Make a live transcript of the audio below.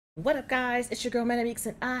What up, guys? It's your girl ManicMeeks,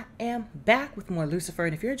 and I am back with more Lucifer.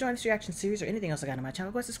 And if you're enjoying this reaction series or anything else I got on my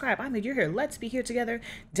channel, go subscribe. I'm here, you're here. Let's be here together.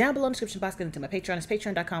 Down below in the description box, get into my Patreon. It's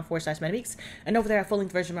patreon.com/ManicMeeks. And over there, I have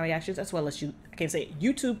full-length version of my reactions, as well as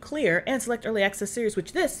YouTube Clear and Select Early Access series,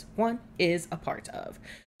 which this one is a part of.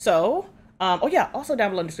 So, oh yeah, also down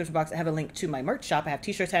below in the description box, I have a link to my merch shop. I have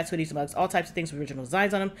t-shirts, hats, hoodies, mugs, all types of things with original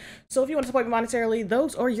designs on them. So if you want to support me monetarily,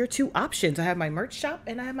 those are your two options. I have my merch shop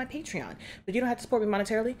and I have my Patreon. But you don't have to support me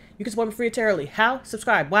monetarily. You can support me freetarily. How?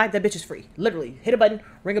 Subscribe. Why? That bitch is free. Literally. Hit a button,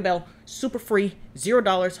 ring a bell, super free, $0,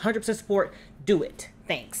 100% support. Do it.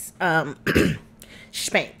 Thanks.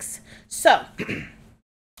 Spanks. So,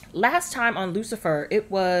 last time on Lucifer, it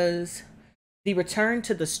was the return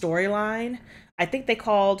to the storyline. I think they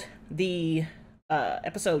called the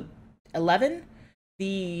episode 11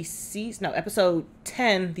 the season, no, episode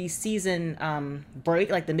 10 the season break,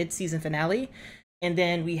 like the mid-season finale. And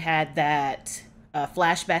then we had that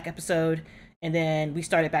flashback episode, and then we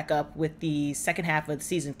started back up with the second half of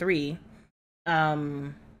season 3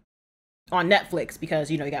 on Netflix, because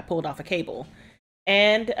you know he got pulled off of cable.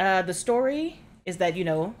 And the story is that, you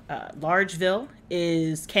know, Largeville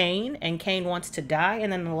is Cain, and Cain wants to die.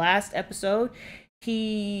 And then in the last episode,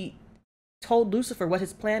 he told Lucifer what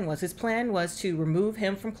his plan was. His plan was to remove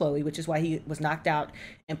him from Chloe, which is why he was knocked out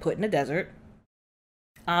and put in a desert,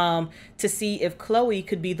 to see if Chloe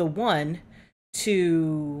could be the one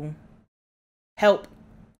to help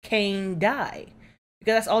Cain die.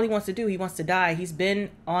 Because that's all he wants to do. He wants to die. He's been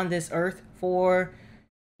on this earth for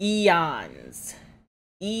eons.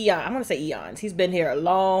 I'm gonna say eons. He's been here a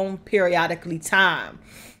long periodically time,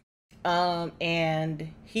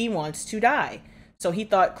 and he wants to die. So he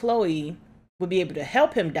thought Chloe would be able to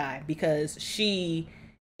help him die because she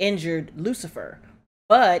injured Lucifer,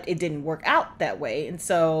 but it didn't work out that way. And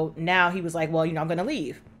so now he was like, well, you know, I'm gonna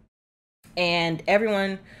leave. And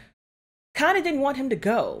everyone kind of didn't want him to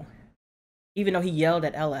go, even though he yelled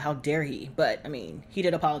at Ella, how dare he? But I mean, he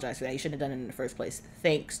did apologize for that. He shouldn't have done it in the first place,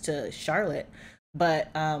 thanks to Charlotte. But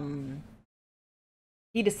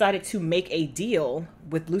he decided to make a deal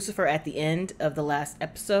with Lucifer at the end of the last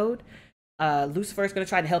episode. Lucifer is going to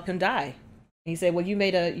try to help him die. And he said, well, you've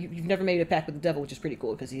never made a pact with the devil, which is pretty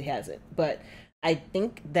cool because he hasn't. But I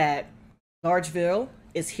think that Largeville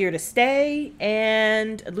is here to stay,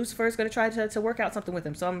 and Lucifer is going to try to work out something with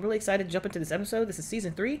him. So I'm really excited to jump into this episode. This is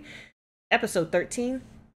season 3, episode 13,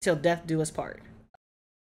 Till Death Do Us Part.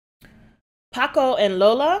 Paco and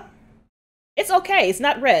Lola. It's okay. It's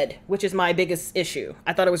not red, which is my biggest issue.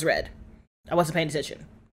 I thought it was red. I wasn't paying attention.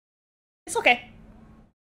 It's okay.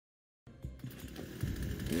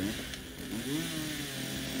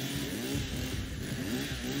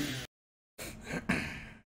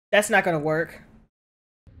 That's not gonna work.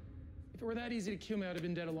 If it were that easy to kill me, I'd have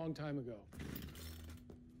been dead a long time ago.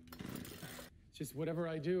 It's just whatever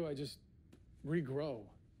I do, I just regrow.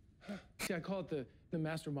 See, I call it the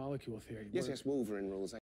master molecule theory. Yes, Wolverine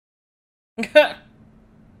rules. That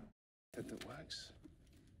works.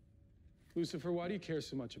 Lucifer, why do you care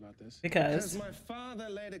so much about this? Because my father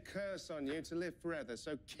laid a curse on you to live forever,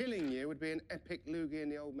 so killing you would be an epic loogie in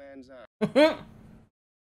the old man's eye.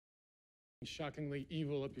 Shockingly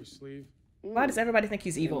evil up your sleeve. Why does everybody think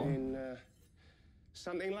he's evil?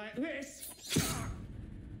 Something like this.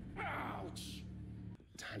 Ouch.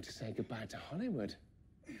 Time to say goodbye to Hollywood.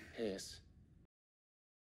 Pierce.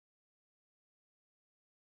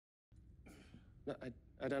 No,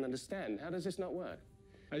 I don't understand. How does this not work?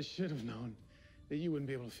 I should have known that you wouldn't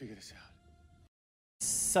be able to figure this out.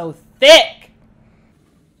 So thick.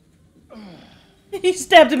 He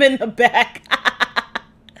stabbed him in the back.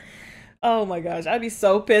 Oh my gosh, I'd be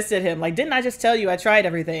so pissed at him. Like, didn't I just tell you I tried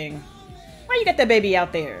everything? Why you got that baby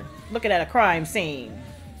out there looking at a crime scene?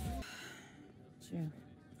 Did you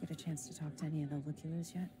get a chance to talk to any of the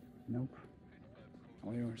looky-loos yet? Nope.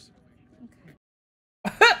 All yours. Okay.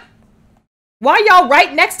 Why y'all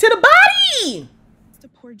right next to the body? It's a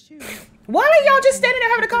poor Jew. Why are y'all just standing there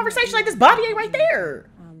having a conversation like this body ain't right there?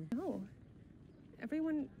 No.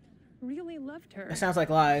 Everyone really loved her. That sounds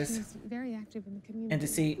like lies. She was very active in the community. And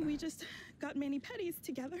deceit. We just got mani-pedis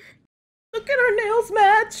together. Look at her nails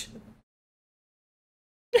match.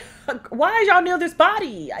 Why y'all nail this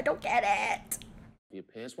body? I don't get it. You,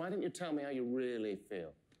 Pierce, why didn't you tell me how you really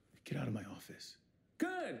feel? Get out of my office.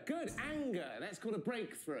 Good. Anger. That's called a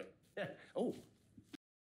breakthrough. Oh.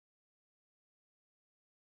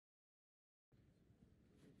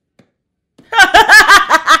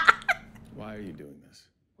 Why are you doing this?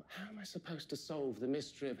 How am I supposed to solve the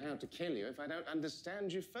mystery of how to kill you if I don't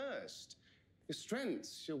understand you first? Your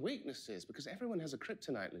strengths, your weaknesses, because everyone has a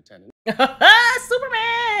kryptonite, Lieutenant.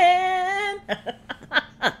 Superman!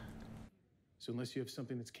 So unless you have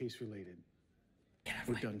something that's case-related,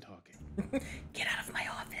 we're done talking. Get out of my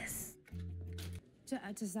office.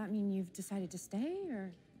 Does that mean you've decided to stay,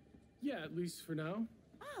 or? Yeah, at least for now.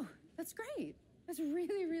 Oh, that's great. That's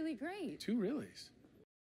really, really great. 2 reallys.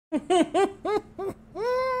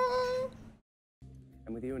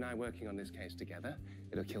 And with you and I working on this case together,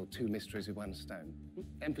 it'll kill 2 mysteries with 1 stone.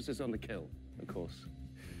 Emphasis on the kill, of course.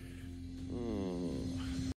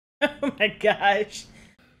 Oh my gosh.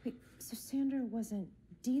 Wait, so Sandra wasn't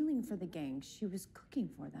dealing for the gang, she was cooking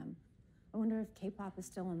for them. I wonder if K-pop is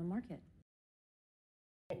still on the market.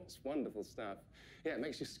 It's wonderful stuff. Yeah, it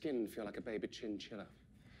makes your skin feel like a baby chinchilla.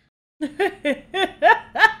 Oh,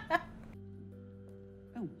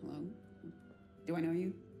 hello. Do I know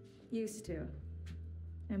you? Used to.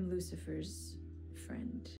 I'm Lucifer's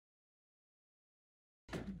friend.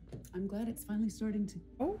 I'm glad it's finally starting to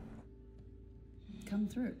come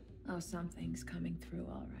through. Oh, something's coming through,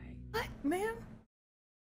 all right. What, ma'am?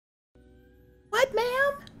 What,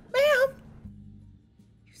 ma'am? Ma'am?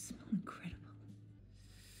 You smell incredible.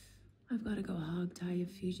 I've got to go hog tie a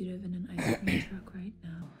fugitive in an ice cream truck right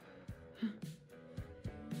now.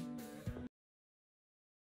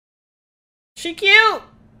 She cute.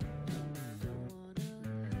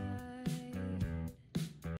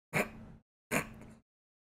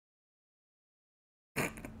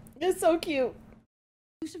 It's so cute.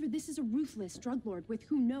 Lucifer, this is a ruthless drug lord with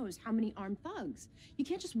who knows how many armed thugs. You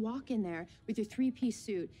can't just walk in there with your 3-piece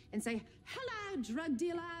suit and say, "Hello, drug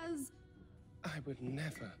dealers." I would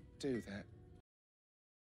never do that.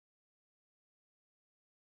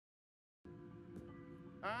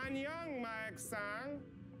 I'm young, Mike-san.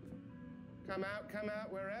 Come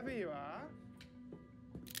out, wherever you are.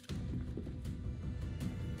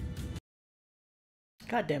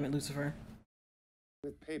 God damn it, Lucifer.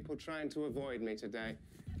 With people trying to avoid me today.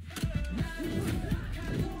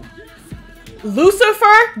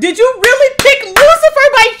 Lucifer? Did you really pick Lucifer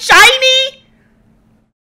by Shiny?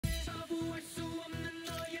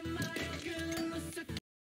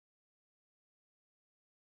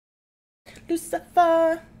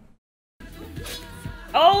 Lucifer.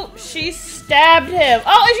 Oh, she stabbed him.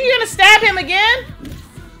 Oh, is she gonna stab him again?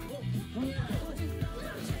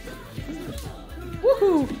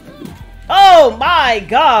 Woohoo. Oh my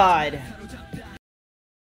god.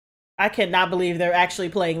 I cannot believe they're actually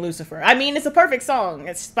playing Lucifer. I mean, it's a perfect song.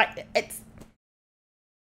 It's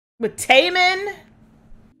with Taman.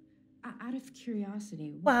 Out of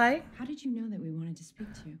curiosity, Why? how did you know that we wanted to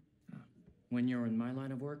speak to you? When you're in my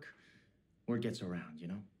line of work, word gets around, you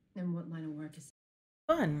know? And what line of work is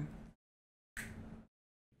Fun.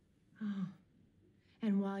 Oh.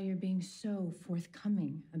 And while you're being so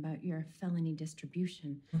forthcoming about your felony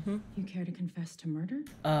distribution, you care to confess to murder?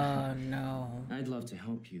 No. I'd love to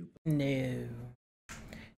help you. No.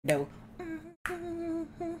 No.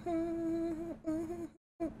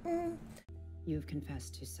 You have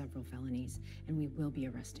confessed to several felonies, and we will be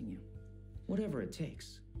arresting you. Whatever it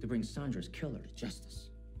takes to bring Sandra's killer to justice.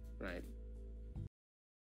 Right.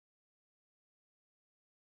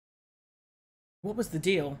 What was the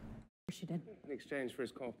deal? She did. In exchange for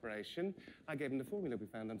his cooperation, I gave him the formula we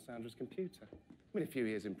found on Sandra's computer. I mean, a few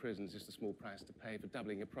years in prison is just a small price to pay for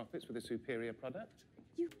doubling your profits with a superior product.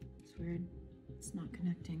 It's weird. It's not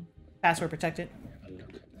connecting. Password protected. Have a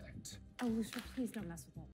look at that. Oh, Lucifer, please don't mess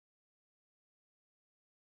with it.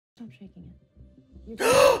 Stop shaking it. You're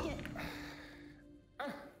gonna shake it.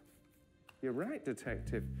 You're right,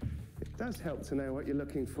 detective. It does help to know what you're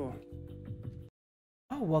looking for.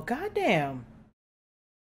 Oh, well, goddamn.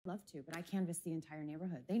 Love to, but I canvassed the entire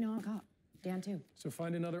neighborhood. They know I'm a cop. Dan, too. So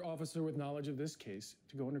find another officer with knowledge of this case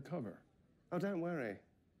to go undercover. Oh, don't worry.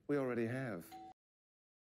 We already have.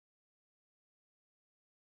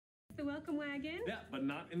 The welcome wagon. Yeah, but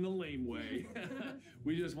not in the lame way.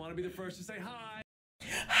 We just want to be the first to say hi.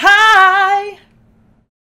 Hi!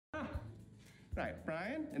 Right,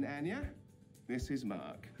 Brian and Anya, this is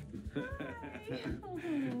Mark.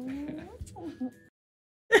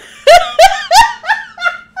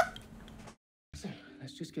 So,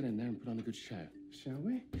 let's just get in there and put on a good show, shall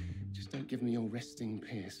we? Just don't give me your resting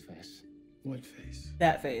Pierce face. What face?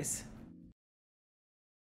 That face.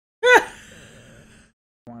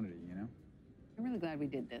 Quantity, you know? I'm really glad we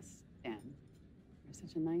did this, Dan. You're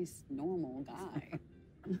such a nice, normal guy.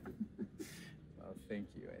 Well,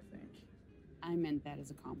 thank you, I think. I meant that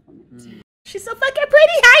as a compliment. She's so fucking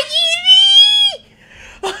pretty. Hi,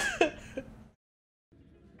 Evie!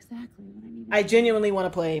 Exactly what I needed. I genuinely want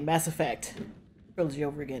to play Mass Effect trilogy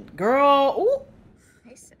over again. Girl, ooh.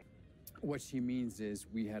 What she means is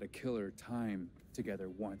we had a killer time together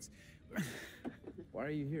once. Why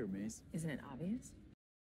are you here, Mace? Isn't it obvious?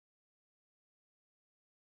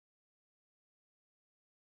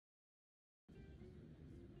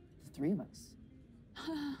 three of us.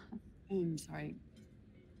 I'm sorry.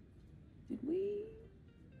 Did we?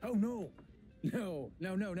 Oh, no. No,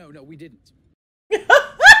 we didn't.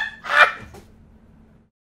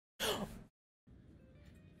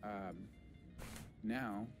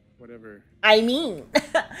 Now, whatever. I mean,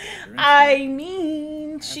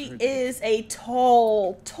 she is a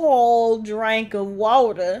tall drink of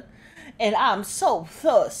water, and I'm so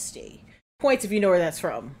thirsty. Points if you know where that's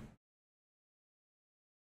from.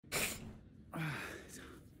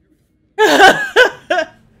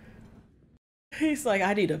 He's like,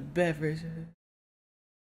 I need a beverage.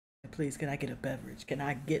 Please, can I get a beverage? Can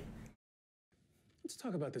I get... Let's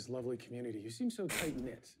talk about this lovely community. You seem so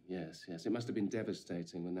tight-knit. Yes. It must have been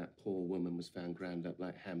devastating when that poor woman was found ground up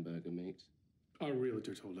like hamburger meat. Our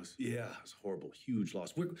realtor told us. Yeah, it's horrible. Huge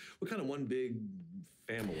loss. We're kind of one big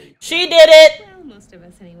family. She did it! Well, most of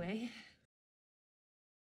us anyway.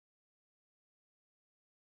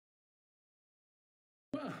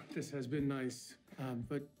 Well, this has been nice.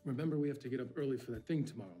 But remember, we have to get up early for that thing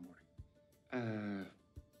tomorrow morning.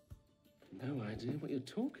 No idea what you're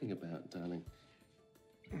talking about, darling.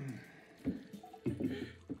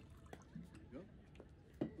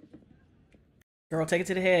 Girl, take it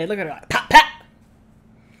to the head. Look at her. Pop, pop.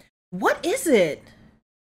 What is it?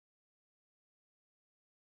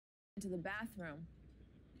 To the bathroom.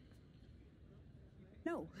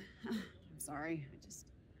 No. I'm sorry. I just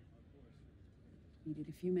needed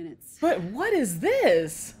a few minutes. But what is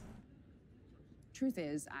this? Truth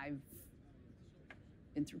is, I've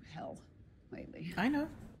been through hell lately. I know.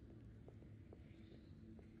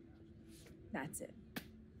 That's it.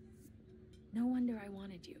 No wonder I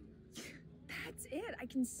wanted you. That's it. I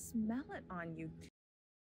can smell it on you.